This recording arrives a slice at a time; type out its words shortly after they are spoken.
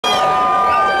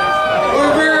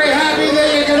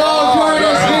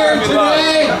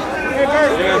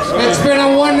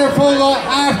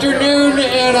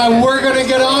we're going to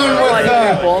get on with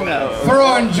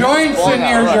throwing joints in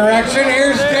your direction.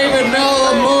 Here's David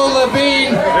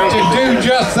Levine to do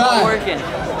just that.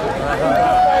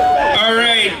 All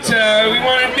right, we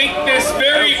want to make this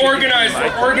very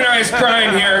organized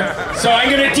crime here. So I'm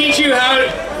going to teach you how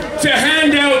to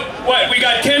hand out, what, we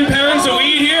got 10 pounds of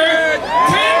weed here? 10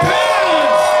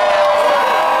 pounds!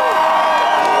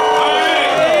 All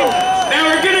right, now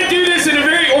we're going to do this in a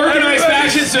very organized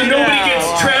fashion so nobody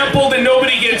gets trampled and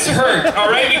nobody gets hurt. All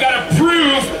right, we got to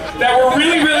prove that we're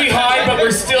really, really high, but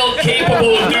we're still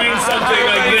capable of doing something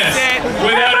like this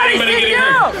without anybody getting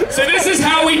hurt. So this is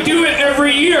how we do it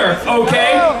every year,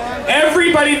 okay?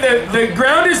 Everybody, the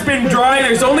ground has been dry.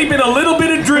 There's only been a little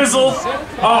bit of drizzle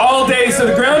all day, so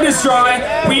the ground is dry.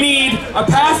 We need a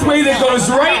pathway that goes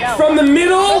right from the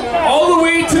middle all the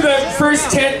way to the first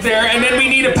tent there, and then we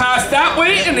need a path that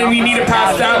way, and then we need a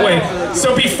path that way.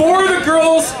 So before the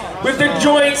girls with the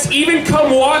joints even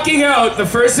come walking out, the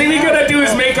first thing we gotta do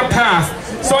is make a path.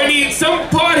 So I need some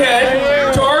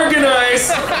pothead to organize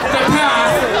the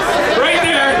path right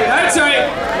there. That's right.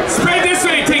 Spread this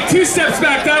way. Take 2 steps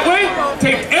back that way.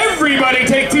 Everybody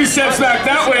take 2 steps back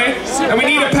that way. And we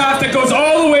need a path that goes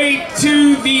all the way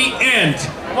to the end.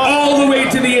 All the way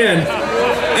to the end.